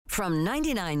From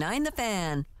 99.9 The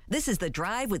Fan, this is The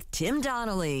Drive with Tim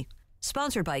Donnelly.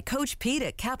 Sponsored by Coach Pete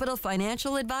at Capital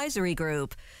Financial Advisory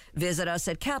Group. Visit us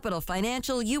at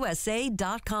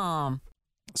capitalfinancialusa.com.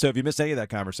 So if you missed any of that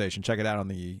conversation, check it out on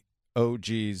the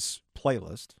OG's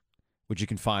playlist, which you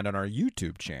can find on our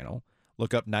YouTube channel.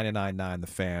 Look up 99.9 The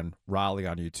Fan, Raleigh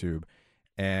on YouTube,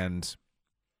 and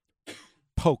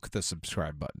poke the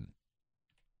subscribe button.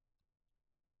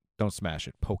 Don't smash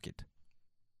it. Poke it.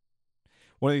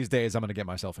 One of these days, I'm going to get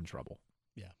myself in trouble.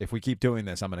 Yeah. If we keep doing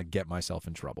this, I'm going to get myself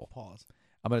in trouble. Pause.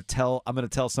 I'm going to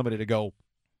tell somebody to go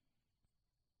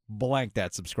blank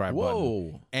that subscribe button.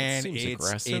 Whoa. And Seems it's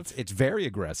aggressive. it's very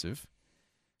aggressive.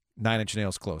 9 Inch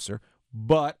Nails closer,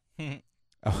 but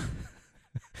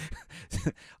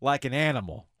like an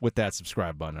animal with that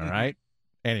subscribe button, all right?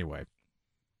 Anyway,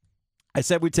 I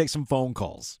said we'd take some phone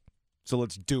calls, so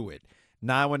let's do it.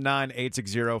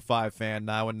 919-860-5FAN,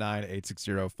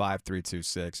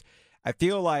 919-860-5326. I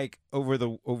feel like over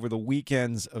the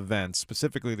weekend's events,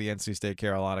 specifically the NC State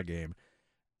Carolina game,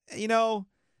 you know,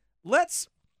 we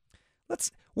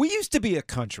used to be a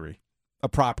country, a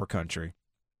proper country.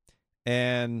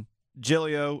 And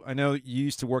Giglio, I know you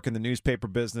used to work in the newspaper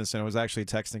business, and I was actually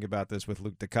texting about this with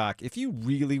Luke DeCock. If you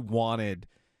really wanted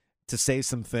to say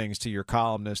some things to your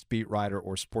columnist, beat writer,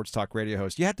 or sports talk radio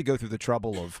host, you had to go through the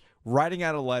trouble of writing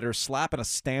out a letter, slapping a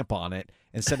stamp on it,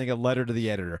 and sending a letter to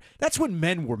the editor. That's when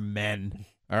men were men,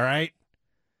 all right?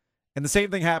 And the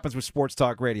same thing happens with sports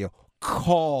talk radio.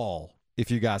 Call if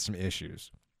you got some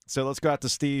issues. So let's go out to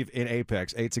Steve in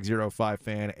Apex,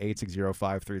 860-5FAN,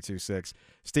 860-5326.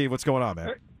 Steve, what's going on,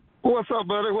 man? What's up,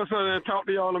 buddy? What's up? Talk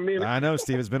to y'all in a minute. I know,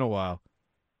 Steve. It's been a while.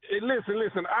 Hey,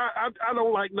 listen. I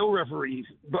don't like no referees,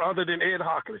 but other than Ed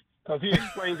Hockley, because he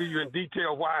explained to you in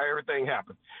detail why everything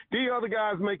happened. These other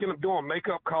guys doing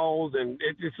makeup calls, and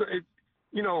it's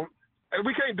you know,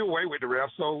 we can't do away with the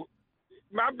refs. So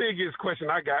my biggest question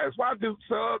I got is why Duke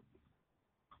sub?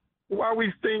 Why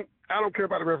we stink? I don't care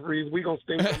about the referees. We gonna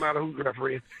stink no matter who's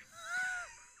refereeing.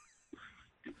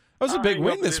 That was a big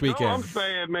win this weekend. No, I'm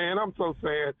sad, man. I'm so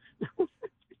sad.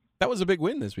 That was a big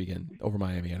win this weekend over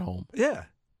Miami at home. Yeah.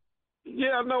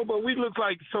 Yeah, I know, but we look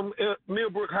like some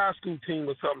Millbrook High School team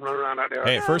or something around out there.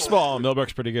 Hey, first of all,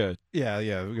 Millbrook's pretty good. Yeah.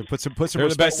 We can put some. They're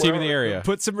the best team in the area.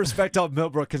 Put some respect on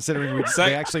Millbrook, considering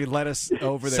they actually let us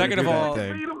over there. Second to do of all,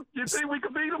 that thing. You think we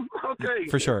could beat them? Okay.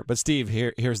 For sure. But Steve,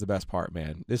 here's the best part,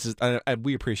 man. This is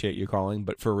we appreciate you calling,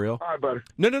 but for real. All right, buddy.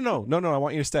 No. I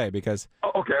want you to stay because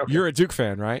okay. You're a Duke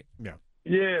fan, right? Yeah.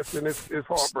 Yes, and it's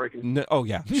heartbreaking. No, oh,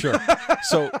 yeah, sure.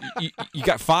 So you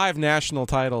got 5 national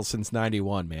titles since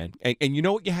 '91, man. And you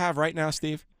know what you have right now,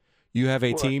 Steve? You have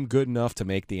a team good enough to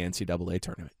make the NCAA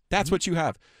tournament. That's what you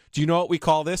have. Do you know what we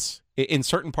call this in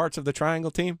certain parts of the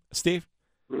triangle team, Steve?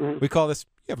 Mm-hmm. We call this,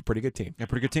 you have a pretty good team. Yeah,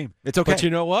 pretty good team. It's okay. But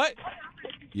you know what?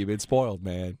 You've been spoiled,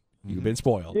 man. You've been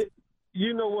spoiled.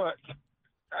 You know what?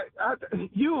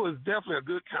 You was definitely a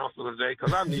good counselor today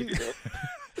because I needed that.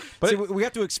 But see, we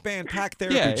have to expand pack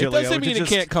therapy, yeah, Giglio, it doesn't mean it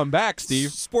can't come back,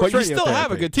 Steve. Sports but you still therapy.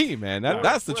 have a good team, man.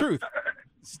 That's the truth.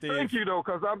 Steve. Thank you, though,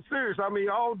 because I'm serious. I mean,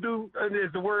 all do, and as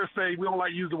the words say, we don't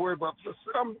like to use the word, but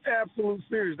I'm absolutely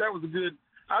serious. That was a good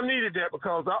 – I needed that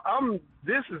because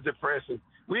this is depressing.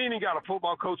 We ain't even got a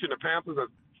football coach in the Panthers. The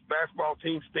basketball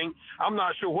team stink. I'm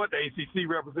not sure what the ACC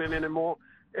represents anymore.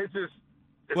 It's just –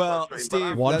 well,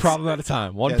 Steve, one problem at a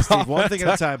time. One thing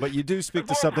at a time. But you do speak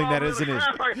to something that is an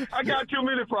issue. I got too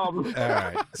many problems. All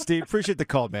right, Steve. Appreciate the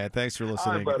call, man. Thanks for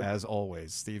listening, as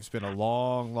always. Steve's been a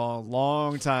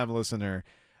long time listener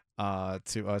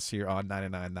to us here on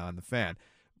 99.9 The Fan.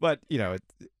 But you know,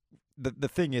 the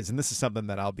thing is, and this is something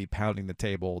that I'll be pounding the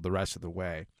table the rest of the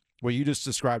way. What you just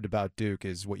described about Duke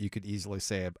is what you could easily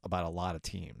say about a lot of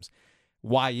teams.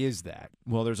 Why is that?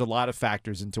 Well, there's a lot of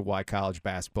factors into why college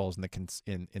basketball is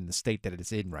in the state that it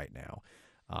is in right now,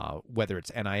 whether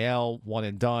it's NIL, one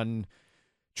and done,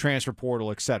 transfer portal,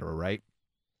 etc. Right?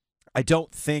 I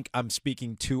don't think I'm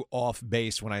speaking too off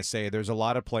base when I say there's a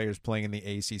lot of players playing in the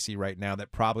ACC right now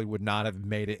that probably would not have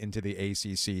made it into the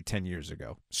ACC 10 years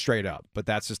ago, straight up. But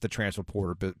that's just the transfer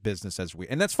portal business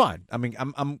and that's fine. I mean,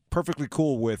 I'm perfectly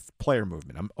cool with player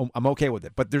movement. I'm okay with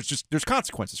it. But there's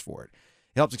consequences for it.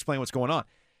 It helps explain what's going on.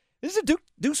 This is a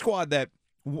Duke squad that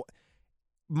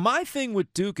my thing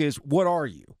with Duke is, what are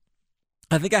you?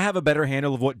 I think I have a better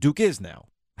handle of what Duke is now,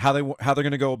 how they're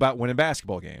going to go about winning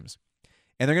basketball games.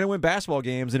 And they're going to win basketball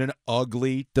games in an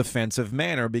ugly defensive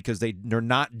manner because they're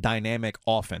not dynamic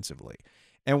offensively.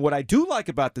 And what I do like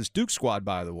about this Duke squad,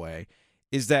 by the way,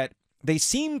 is that they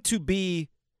seem to be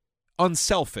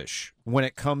unselfish when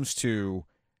it comes to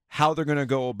how they're going to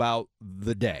go about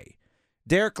the day.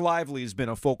 Derek Lively has been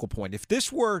a focal point. If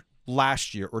this were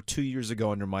last year or 2 years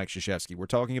ago under Mike Krzyzewski. We're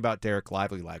talking about Derek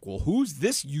Lively like, well, who's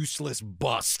this useless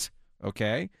bust?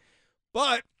 Okay?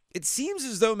 But it seems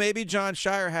as though maybe John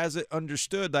Shire has it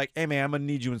understood, like, hey, man, I'm going to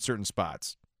need you in certain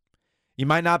spots. You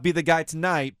might not be the guy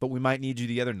tonight, but we might need you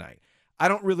the other night. I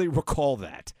don't really recall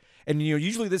that. And,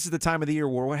 usually this is the time of the year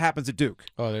where what happens at Duke?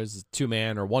 Oh, there's a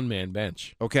 2-man or 1-man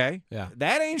bench. Okay? Yeah.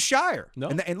 That ain't Shire. No.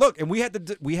 And look, and we had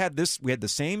the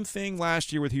same thing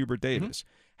last year with Hubert Davis. Mm-hmm.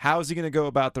 How is he going to go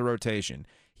about the rotation?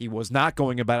 He was not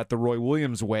going about it the Roy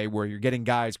Williams way where you're getting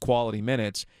guys quality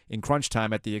minutes in crunch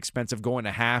time at the expense of going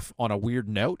to half on a weird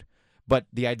note. But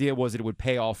the idea was that it would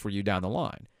pay off for you down the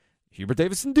line. Hubert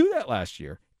Davis didn't do that last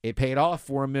year. It paid off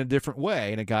for him in a different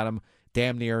way, and it got him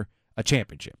damn near a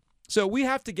championship. So we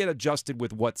have to get adjusted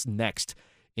with what's next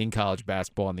in college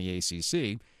basketball in the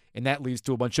ACC, and that leads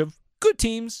to a bunch of good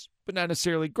teams, but not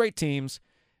necessarily great teams.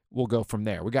 We'll go from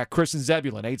there. We got Chris and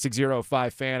Zebulon,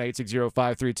 860-5FAN,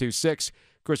 860-5326.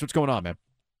 Chris, what's going on, man?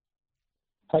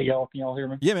 Hey, y'all. Can y'all hear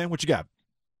me? Yeah, man. What you got?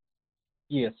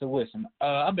 Yeah, so listen,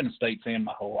 I've been a State fan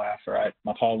my whole life, right?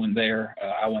 My pa went there.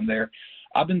 I went there.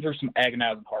 I've been through some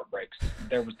agonizing heartbreaks.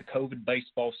 There was the COVID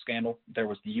baseball scandal. There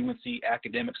was the UNC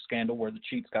academic scandal where the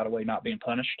cheats got away not being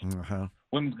punished. Uh-huh.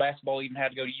 Women's basketball even had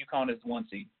to go to UConn as the 1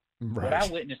 seed. Right. What I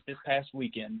witnessed this past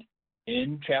weekend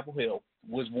in Chapel Hill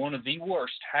was one of the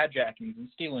worst hijackings and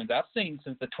stealings I've seen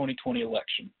since the 2020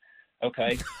 election.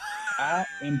 Okay? I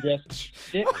am just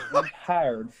sick and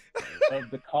tired of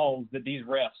the calls that these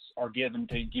refs are given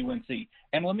to UNC.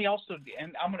 And let me also,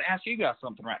 and I'm going to ask you guys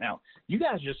something right now. You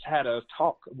guys just had a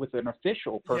talk with an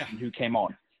official person who came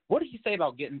on. What did he say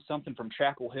about getting something from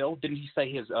Chapel Hill? Didn't he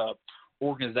say his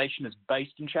organization is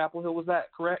based in Chapel Hill? Was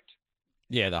that correct?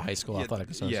 Yeah, the High School Athletic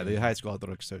Association. Yeah, the High School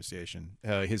Athletic Association.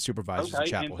 His supervisors in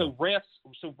Chapel Hill.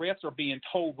 So refs are being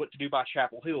told what to do by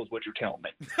Chapel Hill is what you're telling me.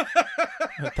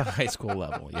 At the high school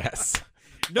level, yes.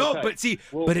 No, okay.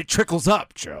 But it trickles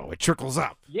up, Joe. It trickles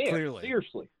up. Yeah, clearly.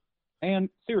 Seriously. And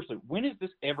seriously, when is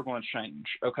this ever going to change,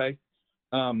 okay?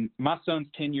 My son's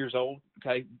 10 yeyears old,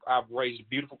 okay? I've raised a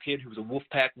beautiful kid who was a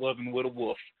Wolfpack-loving little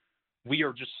wolf. We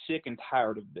are just sick and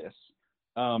tired of this.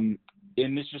 And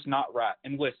it's just not right.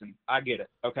 And listen, I get it,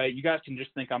 okay? You guys can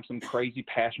just think I'm some crazy,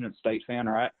 passionate State fan,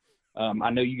 all right? I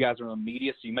know you guys are in the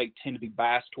media, so you may tend to be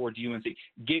biased towards UNC.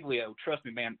 Giglio, trust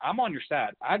me, man, I'm on your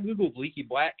side. I Googled Leaky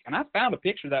Black, and I found a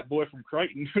picture of that boy from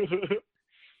Creighton.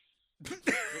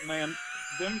 But, man,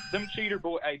 them cheater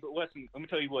boys, hey, but listen, let me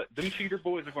tell you what, them cheater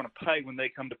boys are going to pay when they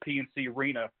come to PNC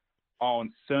Arena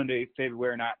on Sunday,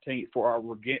 February 19th for our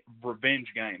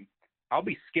revenge game. I'll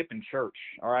be skipping church,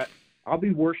 all right? I'll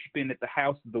be worshiping at the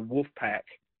house of the Wolfpack.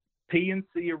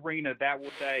 PNC Arena that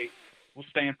day will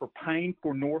stand for Pain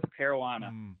for North Carolina.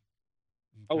 Okay.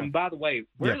 Oh, and by the way,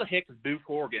 where the heck is Duke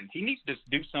Oregon? He needs to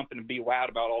do something to be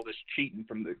loud about all this cheating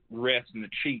from the refs and the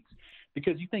cheats.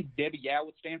 Because you think Debbie Yow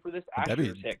would stand for this? I sure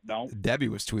as heck don't. Debbie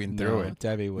was tweeting through it.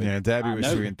 Debbie would. Yeah, Debbie was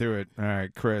tweeting through it. All right,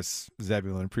 Chris,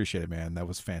 Zebulon, appreciate it, man. That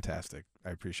was fantastic.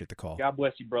 I appreciate the call. God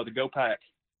bless you, brother. Go Pack.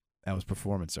 That was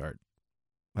performance art.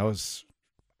 That was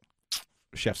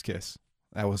chef's kiss.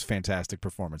 That was fantastic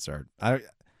performance art.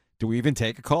 Do we even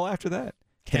take a call after that?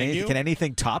 Can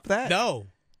anything top that? No.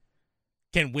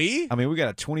 Can we? I mean, we got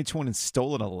a 2020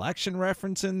 stolen election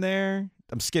reference in there.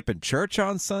 I'm skipping church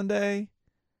on Sunday.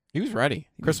 He was ready.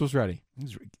 Chris was ready.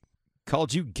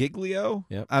 Called you Giglio?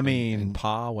 Yep. I mean, and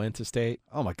Pa went to State.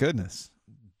 Oh, my goodness.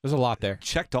 There's a lot there.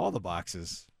 Checked all the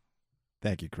boxes.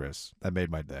 Thank you, Chris. That made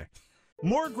my day.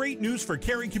 More great news for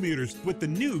Cary commuters. With the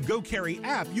new Go Cary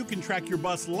app, you can track your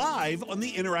bus live on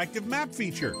the interactive map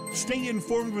feature. Stay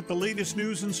informed with the latest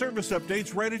news and service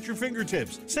updates right at your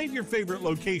fingertips. Save your favorite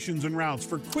locations and routes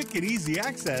for quick and easy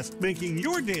access, making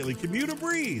your daily commute a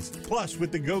breeze. Plus,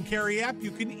 with the Go Cary app,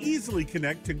 you can easily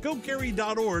connect to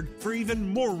gocary.org for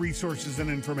even more resources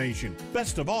and information.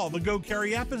 Best of all, the Go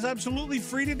Cary app is absolutely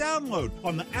free to download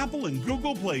on the Apple and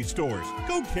Google Play stores.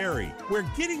 Go Cary, where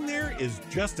getting there is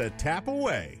just a tap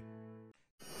away.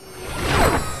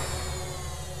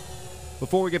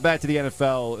 Before we get back to the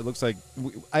NFL, it looks like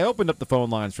I opened up the phone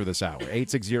lines for this hour.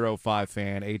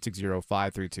 860-5FAN,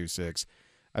 860-5326.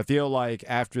 I feel like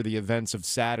after the events of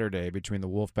Saturday between the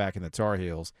Wolfpack and the Tar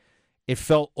Heels, it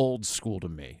felt old school to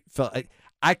me.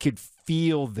 I could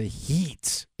feel the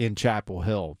heat in Chapel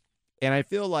Hill. And I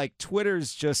feel like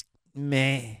Twitter's just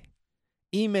meh.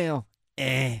 Email,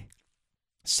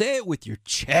 Say it with your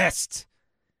chest.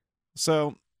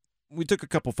 So we took a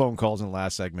couple phone calls in the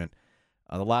last segment.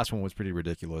 The last one was pretty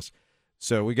ridiculous.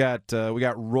 So we got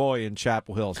Roy in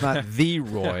Chapel Hill. It's not the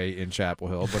Roy in Chapel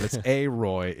Hill, but it's a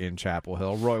Roy in Chapel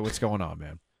Hill. Roy, what's going on,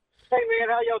 man? Hey, man,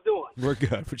 how y'all doing? We're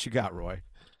good. What you got, Roy?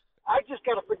 I just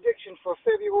got a prediction station for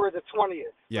February the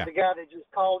 20th. Yeah. The guy that just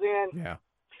called in. Yeah.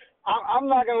 I'm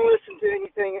not going to listen to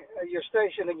anything your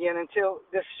station again until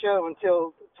the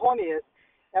 20th,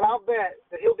 and I'll bet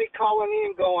that he'll be calling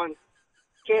in going,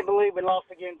 "Can't believe we lost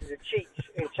again to the Chiefs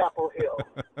in Chapel Hill."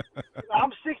 I'm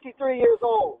 63 years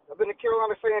old. I've been a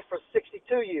Carolina fan for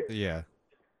 62 years. Yeah.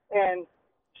 And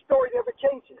story never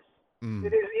changes.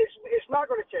 It's not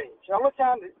going to change. The only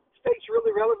time that state's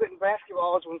really relevant in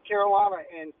basketball is when Carolina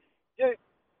and Duke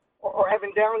are having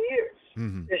down years.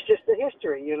 It's just the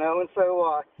history, and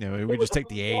so we just take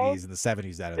the 80s and the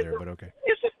 70s out of there, but okay.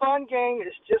 It's a fun game.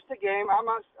 It's just a game. I'm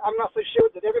not so sure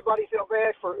that everybody felt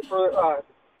bad for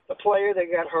the player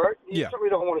that got hurt. You certainly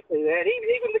don't want to see that.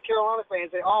 Even the Carolina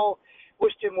fans, they all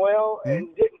wished him well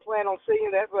and didn't plan on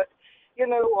seeing that. But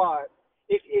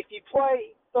if you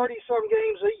play 30-some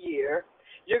games a year,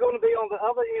 you're going to be on the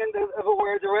other end of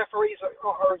where the referees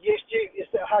are against you. Is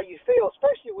that how you feel,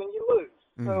 especially when you lose?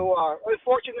 So,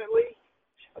 unfortunately,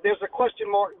 there's a question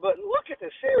mark. But look at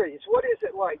the series. What is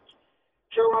it like?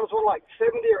 Carolina's won like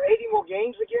 70 or 80 more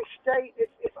games against State.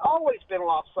 It's always been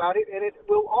lopsided, and it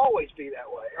will always be that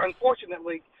way.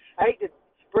 Unfortunately, I hate to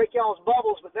break y'all's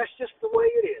bubbles, but that's just the way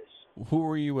it is. Who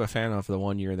were you a fan of the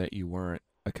one year that you weren't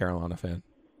a Carolina fan?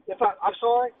 I'm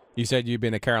sorry? You said you've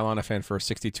been a Carolina fan for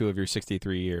 62 of your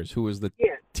 63 years. Who was the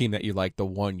team that you liked the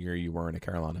one year you weren't a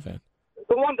Carolina fan?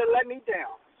 The one that let me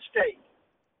down, State.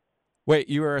 Wait,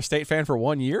 you were a State fan for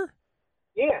 1 year?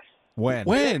 Yes.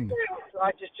 When? So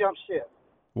I just jumped ship.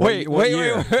 What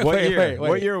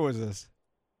year was this?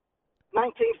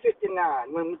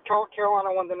 1959, when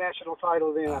Carolina won the national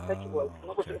title then. I think it was.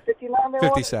 What was it, 59 there?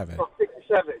 57. Oh,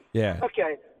 57. Yeah.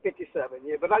 Okay, 57,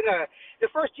 yeah. But the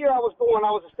first year I was born,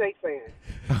 I was a State fan.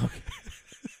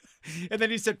 And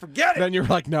then you said, forget it. Then you're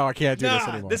like, no, I can't do this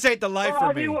anymore. This ain't the life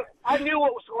for me. I knew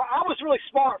what was. I was really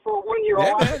smart for a 1 year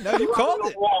old. Yeah, man, no, you called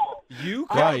it. You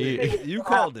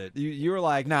called it. You were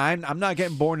like, nah, I'm not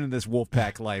getting born in this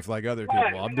Wolfpack life like other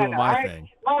people. I'm doing my thing.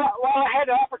 Well, I had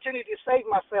the opportunity to save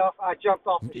myself. I jumped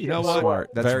off the ship. You know what? Smart.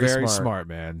 That's very smart,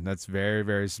 man. That's very,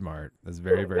 very smart. That's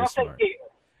very, very smart.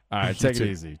 All right, take it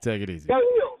easy. Take it easy. Go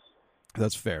Eagles.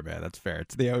 That's fair, man. That's fair.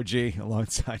 It's the OG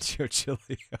alongside Joe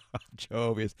Giglio,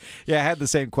 Joe Ovies. Yeah, I had the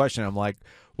same question. I'm like,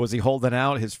 was he holding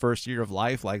out his first year of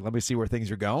life? Like, let me see where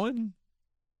things are going?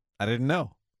 I didn't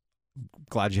know.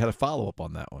 Glad you had a follow-up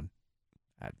on that one.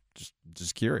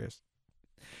 Just curious.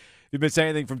 If you've missed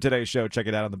anything from today's show, check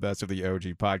it out on the Best of the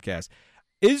OG podcast.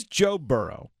 Is Joe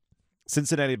Burrow,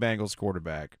 Cincinnati Bengals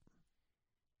quarterback,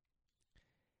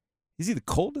 is he the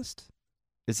coldest?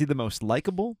 Is he the most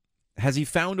likable? Has he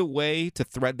found a way to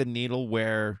thread the needle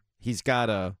where he's got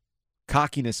a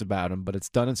cockiness about him, but it's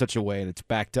done in such a way and it's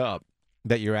backed up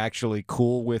that you're actually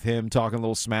cool with him talking a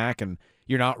little smack and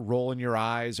you're not rolling your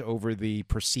eyes over the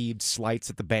perceived slights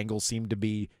that the Bengals seem to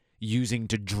be using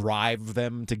to drive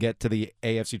them to get to the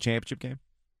AFC Championship game?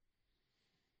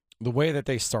 The way that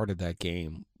they started that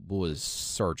game was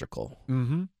surgical.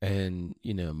 Mm-hmm. And,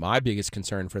 my biggest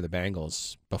concern for the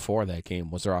Bengals before that game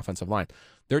was their offensive line.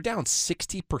 They're down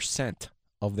 60%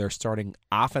 of their starting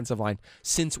offensive line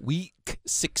since week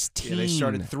 16. Yeah, they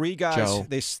started three guys. Joe.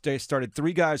 They started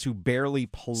three guys who barely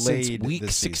played since week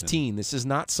this 16. season. This is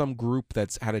not some group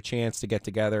that's had a chance to get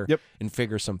together and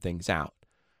figure some things out.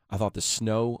 I thought the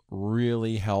snow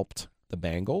really helped the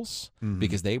Bengals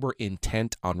because they were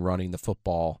intent on running the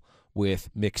football with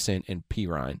Mixon and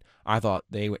Pirine. I thought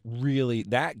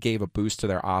that gave a boost to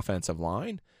their offensive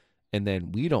line. And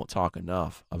then we don't talk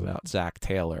enough about Zach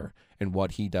Taylor and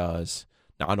what he does,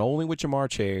 not only with Jamar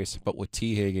Chase, but with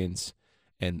T. Higgins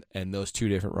and those two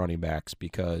different running backs,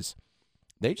 because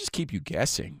they just keep you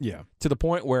guessing. Yeah. To the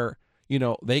point where,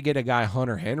 they get a guy,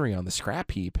 Hunter Henry, on the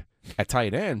scrap heap at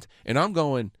tight end, and I'm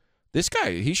going, this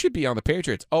guy, he should be on the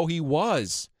Patriots. Oh, he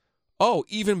was. Oh,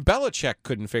 even Belichick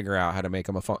couldn't figure out how to make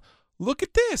him a fun. Look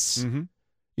at this.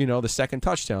 The second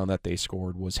touchdown that they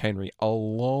scored was Henry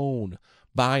alone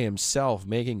by himself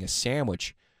making a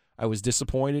sandwich. I was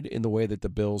disappointed in the way that the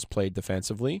Bills played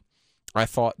defensively. I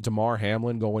thought DeMar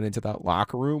Hamlin going into that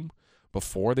locker room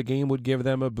before the game would give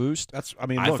them a boost. I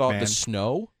thought the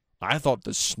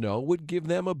snow would give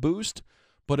them a boost,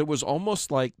 but it was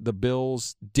almost like the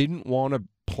Bills didn't want to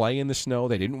play in the snow.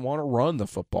 They didn't want to run the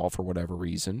football for whatever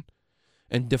reason.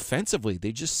 And defensively,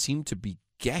 they just seemed to be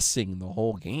guessing the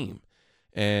whole game.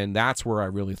 And that's where I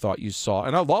really thought you saw.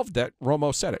 And I loved that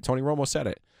Romo said it. Tony Romo said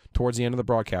it towards the end of the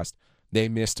broadcast. They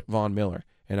missed Von Miller.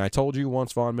 And I told you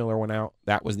once Von Miller went out,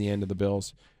 that was the end of the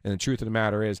Bills. And the truth of the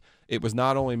matter is, it was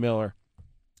not only Miller,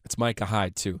 it's Micah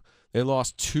Hyde too. They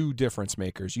lost two difference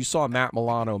makers. You saw Matt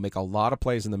Milano make a lot of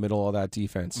plays in the middle of that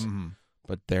defense.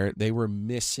 but they were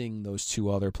missing those two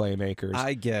other playmakers.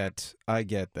 I get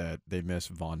that they miss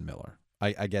Von Miller.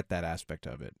 I get that aspect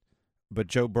of it. But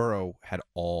Joe Burrow had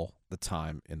all the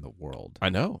time in the world. I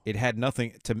know. It had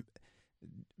nothing to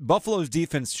Buffalo's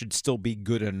defense should still be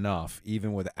good enough,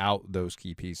 even without those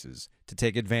key pieces, to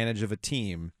take advantage of a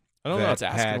team that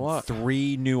had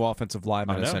 3 new offensive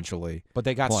linemen, essentially. But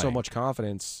they got so much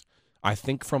confidence, I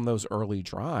think, from those early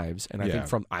drives, and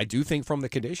I do think from the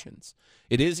conditions.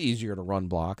 It is easier to run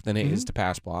block than it is to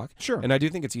pass block. Sure. And I do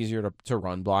think it's easier to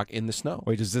run block in the snow.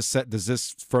 Wait, does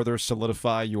this further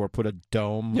solidify your put a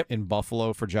dome in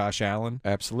Buffalo for Josh Allen?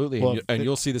 Absolutely. Well, and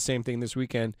you'll see the same thing this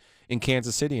weekend in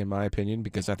Kansas City, in my opinion,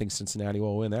 because I think Cincinnati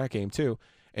will win that game too.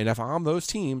 And if I'm those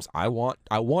teams, I want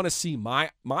to see my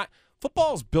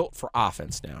football's built for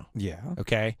offense now. Yeah.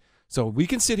 Okay. So we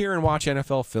can sit here and watch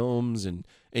NFL films and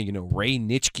Ray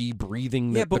Nitschke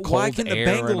breathing the cold air. But why can the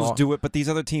Bengals do it, but these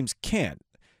other teams can't?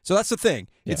 So that's the thing.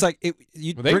 Yeah. It's like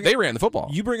they ran the football.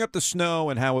 You bring up the snow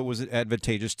and how it was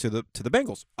advantageous to the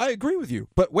Bengals. I agree with you.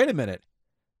 But wait a minute.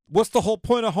 What's the whole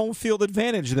point of home field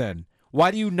advantage then?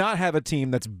 Why do you not have a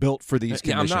team that's built for these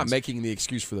conditions? I'm not making the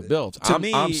excuse for the build.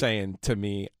 I'm saying, to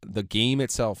me, the game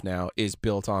itself now is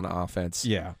built on offense.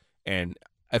 Yeah. And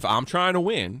if I'm trying to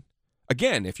win,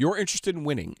 again, if you're interested in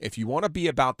winning, if you want to be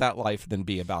about that life, then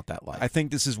be about that life. I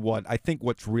think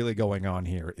what's really going on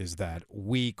here is that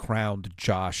we crowned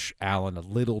Josh Allen a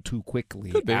little too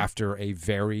quickly after a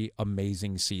very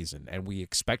amazing season, and we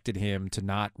expected him to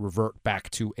not revert back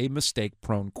to a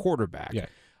mistake-prone quarterback. Yeah.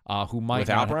 Who might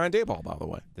without Brian Daboll, by the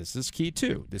way. This is key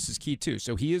too.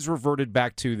 So he has reverted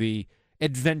back to the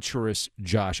adventurous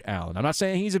Josh Allen. I'm not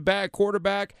saying he's a bad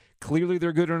quarterback. Clearly,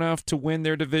 they're good enough to win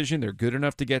their division. They're good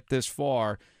enough to get this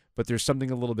far, but there's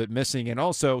something a little bit missing. And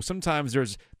also, sometimes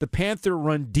the Panther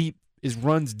runs deep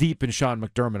in Sean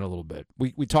McDermott a little bit.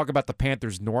 We talk about the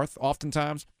Panthers North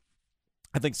oftentimes.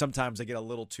 I think sometimes they get a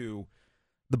little too,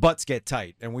 the butts get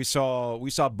tight, and we saw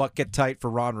butt get tight for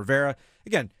Ron Rivera.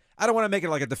 Again, I don't want to make it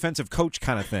like a defensive coach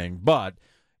kind of thing, but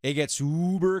it gets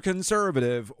uber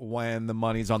conservative when the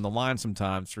money's on the line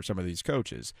sometimes for some of these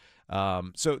coaches.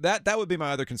 So that would be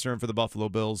my other concern for the Buffalo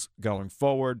Bills going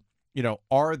forward.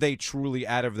 Are they truly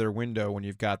out of their window when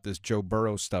you've got this Joe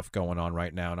Burrow stuff going on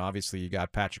right now? And obviously you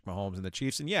got Patrick Mahomes and the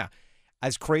Chiefs. And yeah,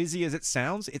 as crazy as it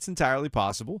sounds, it's entirely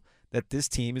possible that this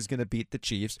team is going to beat the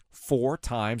Chiefs 4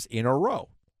 times in a row.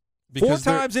 Because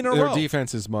 4 times in a row. Their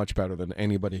defense is much better than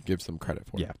anybody gives them credit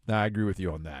for. Yeah, I agree with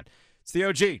you on that. It's the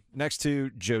OG. Next to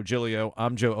Joe Giglio,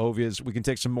 I'm Joe Ovies. We can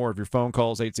take some more of your phone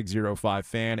calls,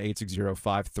 860-5FAN,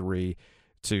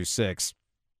 860-5326.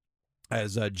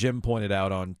 As Jim pointed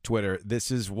out on Twitter,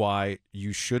 this is why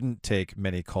you shouldn't take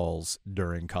many calls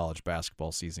during college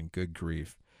basketball season. Good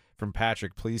grief. From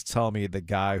Patrick, please tell me the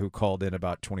guy who called in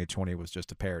about 2020 was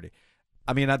just a parody.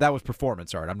 I mean, that was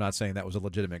performance art. I'm not saying that was a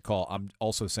legitimate call. I'm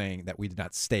also saying that we did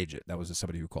not stage it. That was just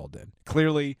somebody who called in.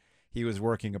 Clearly, he was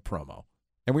working a promo,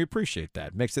 and we appreciate that.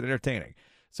 It makes it entertaining.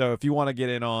 So if you want to get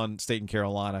in on State and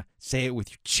Carolina, say it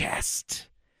with your chest.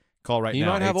 Call right now. You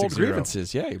might have old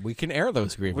grievances. Yeah, we can air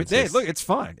those grievances. Hey, look, it's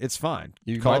fine. It's fine.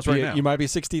 You might be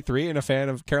 63 and a fan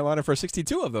of Carolina for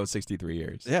 62 of those 63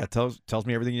 years. Yeah, tells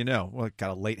me everything you know. Well, got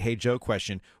a late Hey Joe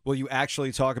question. Will you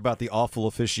actually talk about the awful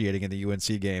officiating in the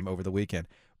UNC game over the weekend?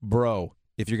 Bro,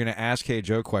 if you're going to ask Hey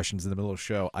Joe questions in the middle of the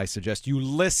show, I suggest you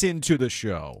listen to the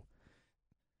show.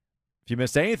 If you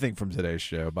missed anything from today's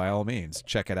show, by all means,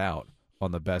 check it out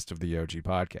on the Best of the OG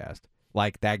podcast.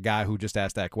 Like that guy who just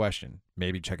asked that question.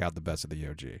 Maybe check out the Best of the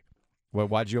OG. Well,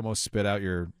 why'd you almost spit out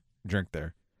your drink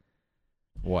there?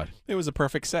 What? It was a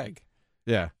perfect seg.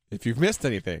 Yeah. If you've missed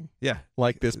anything. Yeah.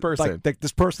 Like this person. Like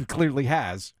this person clearly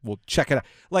has. Well, check it out.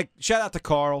 Like, shout out to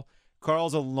Carl.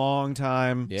 Carl's a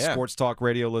long-time sports talk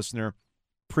radio listener.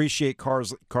 Appreciate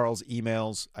Carl's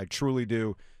emails. I truly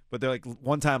do. But they're like,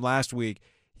 one time last week,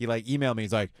 he emailed me.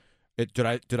 He's like,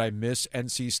 did I miss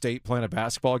NC State playing a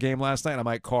basketball game last night? And I'm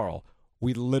like, Carl,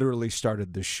 we literally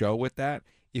started the show with that.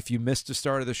 If you missed the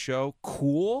start of the show,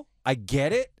 cool. I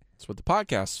get it. That's what the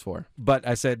podcast's for. But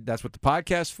I said, that's what the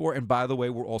podcast's for. And by the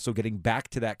way, we're also getting back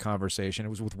to that conversation. It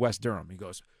was with Wes Durham. He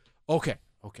goes, okay.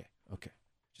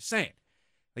 Just saying.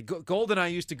 Like Gold and I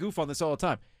used to goof on this all the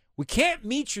time. We can't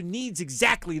meet your needs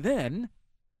exactly then,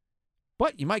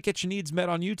 but you might get your needs met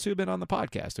on YouTube and on the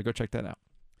podcast. So go check that out.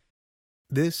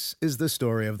 This is the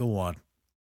story of the one.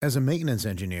 As a maintenance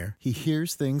engineer, he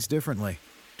hears things differently.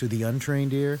 To the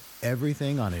untrained ear,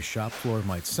 everything on his shop floor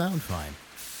might sound fine,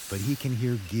 but he can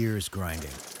hear gears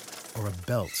grinding or a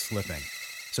belt slipping.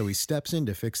 So he steps in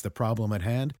to fix the problem at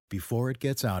hand before it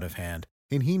gets out of hand.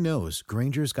 And he knows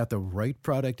Grainger's got the right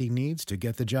product he needs to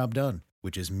get the job done,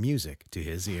 which is music to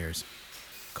his ears.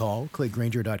 Call, click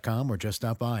Grainger.com, or just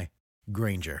stop by.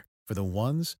 Grainger, for the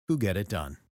ones who get it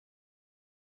done.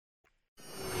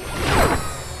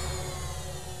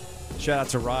 Shout out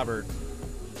to Robert.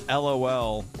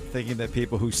 LOL, thinking that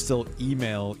people who still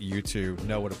email YouTube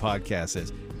know what a podcast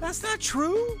is. That's not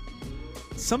true.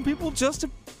 Some people just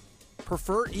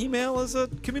prefer email as a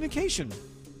communication.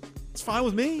 It's fine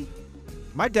with me.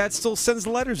 My dad still sends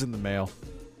letters in the mail.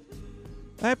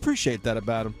 I appreciate that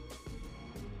about him.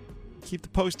 Keep the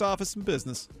post office in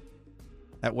business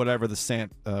at whatever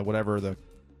the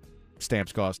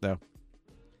stamps cost now.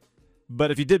 But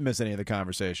if you did miss any of the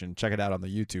conversation, check it out on the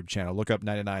YouTube channel. Look up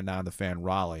 99.9 The Fan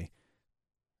Raleigh.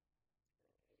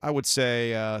 I would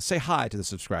say hi to the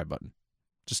subscribe button.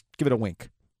 Just give it a wink,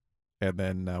 and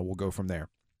then we'll go from there.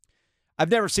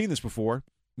 I've never seen this before,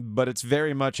 but it's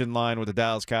very much in line with the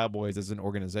Dallas Cowboys as an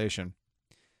organization.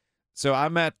 So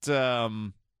I'm at,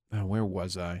 where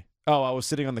was I? Oh, I was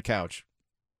sitting on the couch,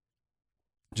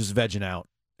 just vegging out,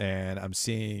 and I'm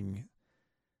seeing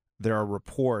there are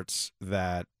reports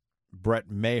that Brett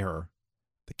Maher,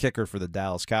 the kicker for the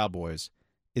Dallas Cowboys,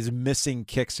 is missing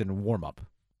kicks in warm-up,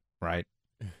 right?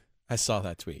 I saw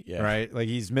that tweet, yeah. Right? Like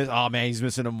he's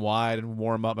missing them wide and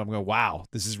warm-up. I'm going, wow,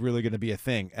 this is really going to be a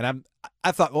thing. And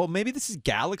I thought, well, maybe this is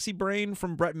galaxy brain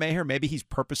from Brett Maher. Maybe he's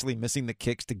purposely missing the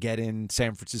kicks to get in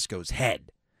San Francisco's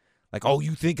head. Like, oh,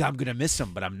 you think I'm going to miss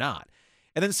them, but I'm not.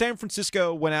 And then San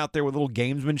Francisco went out there with a little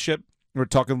gamesmanship. We're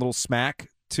talking a little smack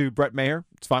to Brett Maher.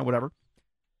 It's fine, whatever.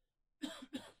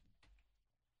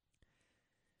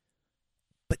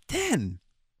 But then,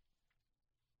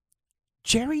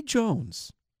 Jerry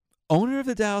Jones, owner of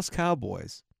the Dallas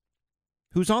Cowboys,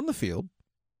 who's on the field,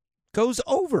 goes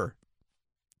over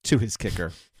to his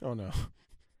kicker. Oh, no.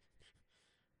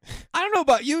 I don't know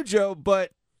about you, Joe,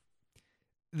 but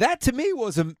that to me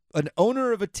was an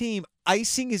owner of a team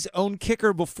icing his own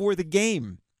kicker before the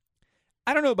game.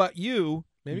 I don't know about you.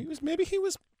 Maybe he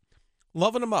was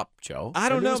loving him up, Joe. I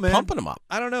don't know, man. Pumping him up.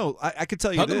 I don't know. I could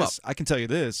tell you this. I can tell you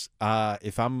this.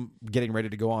 If I'm getting ready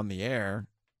to go on the air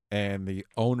and the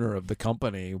owner of the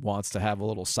company wants to have a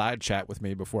little side chat with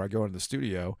me before I go into the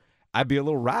studio, I'd be a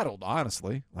little rattled,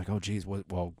 honestly. Like, oh, geez,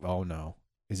 oh, no.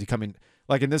 Is he coming?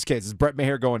 Like, in this case, is Brett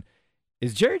Maher going,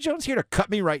 is Jerry Jones here to cut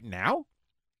me right now?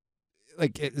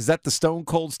 Like, is that the Stone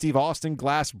Cold Steve Austin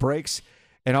glass breaks?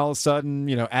 And all of a sudden,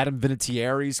 Adam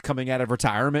Vinatieri's coming out of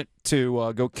retirement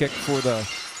to go kick for the...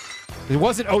 It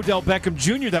wasn't Odell Beckham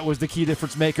Jr. that was the key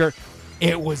difference maker.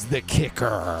 It was the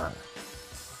kicker.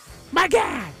 My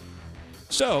God!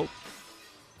 So...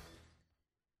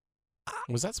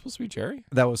 Was that supposed to be Jerry?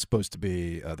 That was supposed to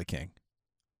be the King.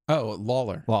 Oh,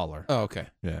 Lawler. Oh, okay.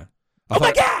 Yeah.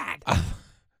 My God! I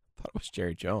thought it was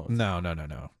Jerry Jones. No.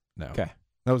 Okay.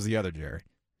 That was the other Jerry.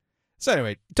 So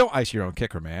anyway, don't ice your own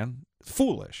kicker, man.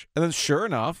 Foolish. And then sure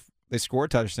enough, they score a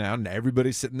touchdown, and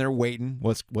everybody's sitting there waiting.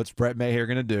 What's Brett Maher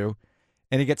going to do?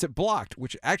 And he gets it blocked,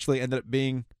 which actually ended up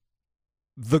being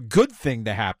the good thing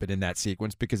to happen in that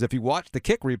sequence, because if you watch the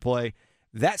kick replay,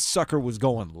 that sucker was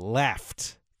going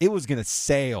left. It was going to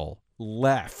sail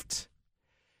left.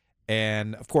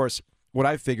 And, of course, what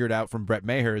I figured out from Brett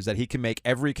Maher is that he can make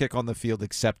every kick on the field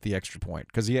except the extra point,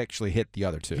 because he actually hit the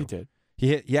other two. He did.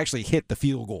 He actually hit the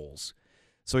field goals.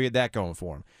 So he had that going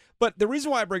for him. But the reason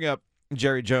why I bring up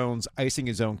Jerry Jones icing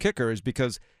his own kicker is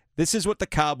because this is what the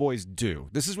Cowboys do.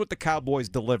 This is what the Cowboys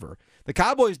deliver. The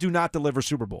Cowboys do not deliver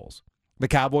Super Bowls. The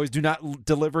Cowboys do not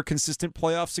deliver consistent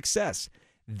playoff success.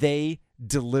 They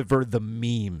deliver the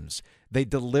memes. They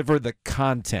deliver the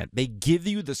content. They give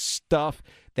you the stuff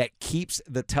that keeps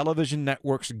the television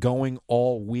networks going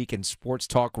all week and sports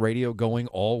talk radio going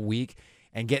all week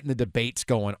and getting the debates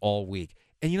going all week.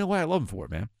 And you know what? I love them for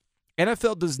it, man.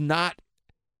 NFL does not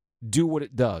do what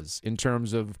it does in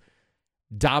terms of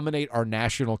dominate our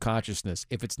national consciousness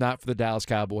if it's not for the Dallas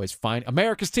Cowboys,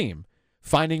 America's team,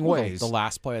 finding ways. The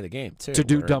last play of the game, too. To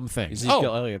do dumb things.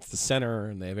 Ezekiel Elliott's the center,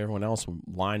 and they have everyone else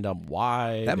lined up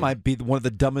wide. That might be one of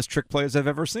the dumbest trick plays I've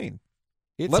ever seen.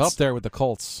 It's up there with the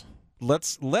Colts.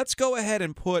 Let's go ahead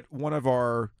and put one of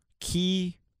our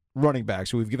key running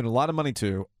backs, who we've given a lot of money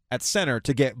to, at center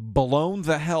to get blown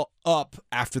the hell up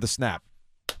after the snap.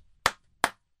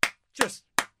 Just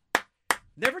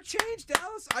never change,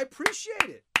 Dallas. I appreciate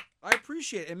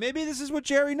it. And maybe this is what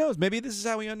Jerry knows. Maybe this is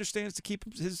how he understands to keep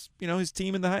his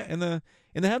team in the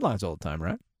headlines all the time,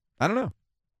 right? I don't know.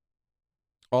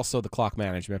 Also, the clock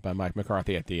management by Mike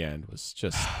McCarthy at the end was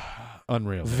just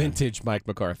unreal. Vintage Mike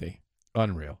McCarthy.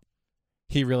 Unreal.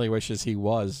 He really wishes he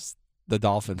was the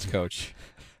Dolphins coach,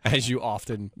 as you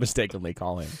often mistakenly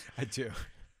call him. I do.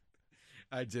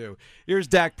 I do. Here's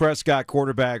Dak Prescott,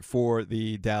 quarterback for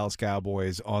the Dallas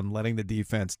Cowboys, on letting the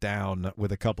defense down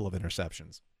with a couple of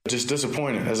interceptions. Just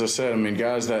disappointed, as I said. I mean,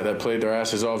 guys that played their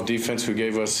asses off, defense who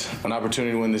gave us an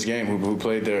opportunity to win this game, who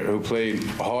played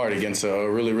hard against a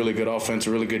really, really good offense,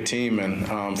 a really good team,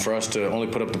 and for us to only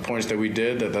put up the points that we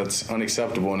did, that's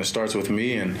unacceptable. And it starts with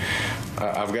me, and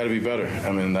I've got to be better.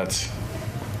 I mean, that's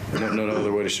no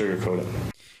other way to sugarcoat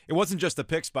it. It wasn't just the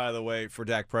picks, by the way, for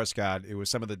Dak Prescott. It was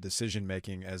some of the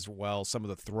decision-making as well, some of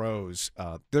the throws.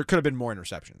 There could have been more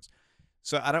interceptions.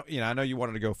 So I know you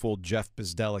wanted to go full Jeff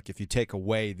Bezdelik. If you take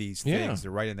away these things,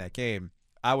 they're right in that game.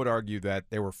 I would argue that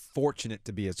they were fortunate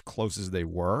to be as close as they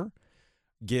were,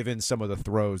 given some of the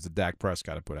throws that Dak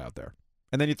Prescott had put out there.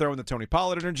 And then you throw in the Tony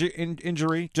Pollard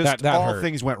injury. Just that all hurt.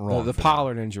 Things went wrong. The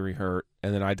Pollard injury hurt,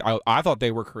 and then I thought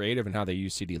they were creative in how they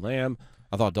used CeeDee Lamb.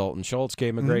 I thought Dalton Schultz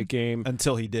gave him a great game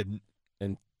until he didn't.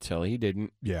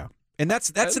 Yeah. And that's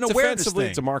an awareness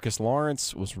thing. DeMarcus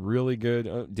Lawrence was really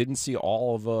good. Didn't see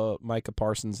all of Micah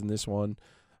Parsons in this one,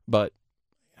 but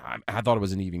I thought it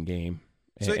was an even game.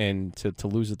 And to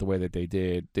lose it the way that they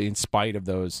did, in spite of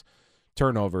those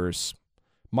turnovers,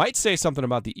 might say something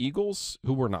about the Eagles,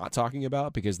 who we're not talking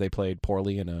about because they played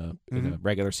poorly in a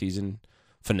regular season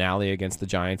finale against the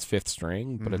Giants' fifth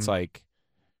string. But it's like,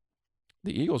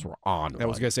 the Eagles were on one. I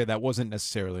was going to say that wasn't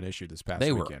necessarily an issue this past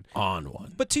weekend. They were on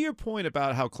one. But to your point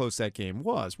about how close that game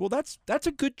was, well, that's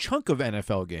a good chunk of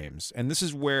NFL games. And this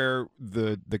is where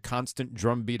the constant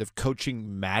drumbeat of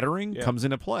coaching mattering comes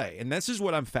into play. And this is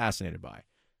what I'm fascinated by.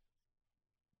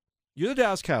 You're the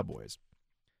Dallas Cowboys,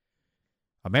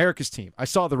 America's team. I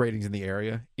saw the ratings in the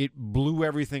area. It blew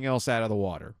everything else out of the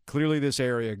water. Clearly this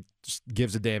area just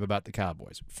gives a damn about the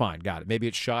Cowboys. Fine, got it. Maybe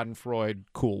it's Schadenfreude,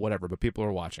 cool, whatever, but people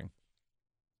are watching.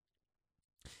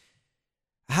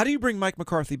 How do you bring Mike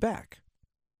McCarthy back?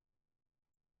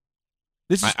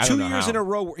 This is 2 years in a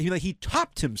row where he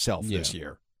topped himself this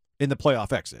year in the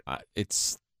playoff exit.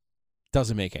 It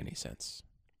doesn't make any sense.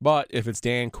 But if it's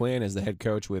Dan Quinn as the head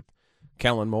coach with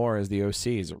Kellen Moore as the OC,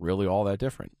 is it really all that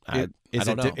different? I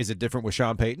don't know. Is it different with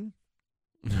Sean Payton?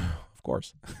 Of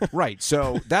course. Right.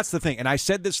 So that's the thing. And I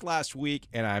said this last week,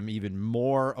 and I'm even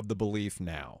more of the belief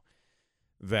now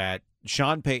that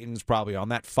Sean Payton's probably on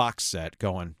that Fox set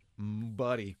going,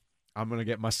 buddy, I'm going to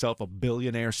get myself a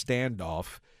billionaire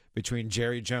standoff between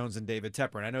Jerry Jones and David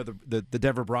Tepper. And I know the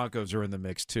Denver Broncos are in the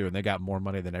mix too, and they got more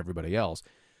money than everybody else.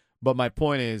 But my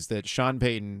point is that Sean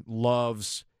Payton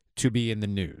loves to be in the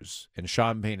news. And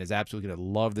Sean Payton is absolutely going to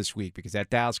love this week because that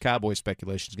Dallas Cowboys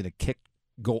speculation is going to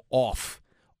go off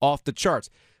the charts.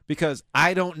 Because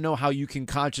I don't know how you can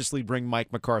consciously bring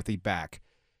Mike McCarthy back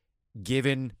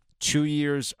given 2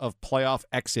 years of playoff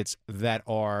exits that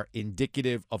are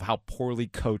indicative of how poorly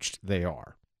coached they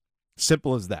are.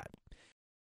 Simple as that.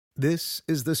 This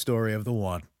is the story of the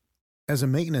one. As a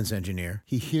maintenance engineer,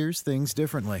 he hears things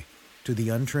differently. To the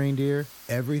untrained ear,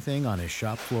 everything on his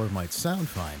shop floor might sound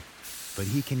fine, but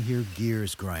he can hear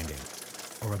gears grinding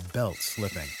or a belt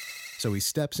slipping. So he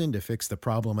steps in to fix the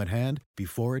problem at hand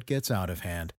before it gets out of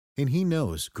hand. And he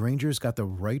knows Grainger's got the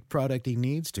right product he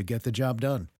needs to get the job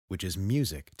done, which is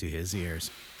music to his ears.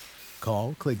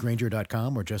 Call, click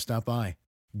Grainger.com, or just stop by.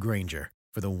 Grainger,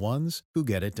 for the ones who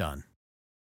get it done.